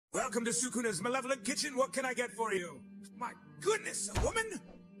Welcome to SUKUNA'S Malevolent Kitchen. What can I get for you? My goodness, a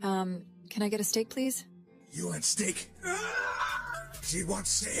woman? Can I get a steak, please? You want steak? She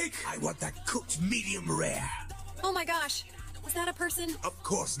wants steak? I want that cooked medium rare. Oh my gosh, was that a person? Of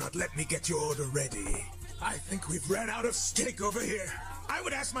course not. Let me get your order ready. I think we've ran out of steak over here. I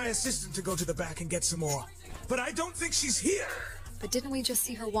would ask my assistant to go to the back and get some more, but I don't think she's here. But didn't we just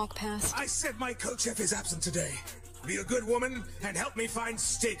see her walk past? I said my co-chef is absent today. Be a good woman and help me find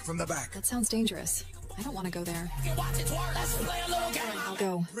steak from the back. That sounds dangerous. I don't want to go there. I'll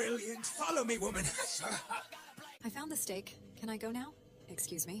go. Brilliant. Follow me, woman. I found the steak. Can I go now?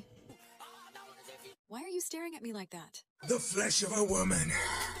 Excuse me. Why are you staring at me like that? The flesh of a woman.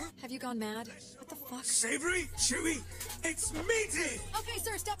 Have you gone mad? What the fuck? Savory, chewy, it's meaty! Okay,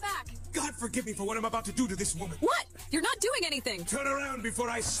 sir, step back! God forgive me for what I'm about to do to this woman. What? You're not doing anything! Turn around before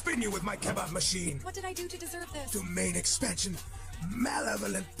I spin you with my kebab machine. What did I do to deserve this? Domain expansion,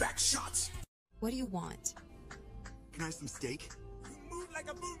 malevolent back shots. What do you want? Can I have some steak? You move like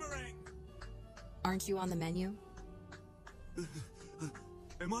a boomerang. Aren't you on the menu?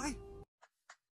 Am I?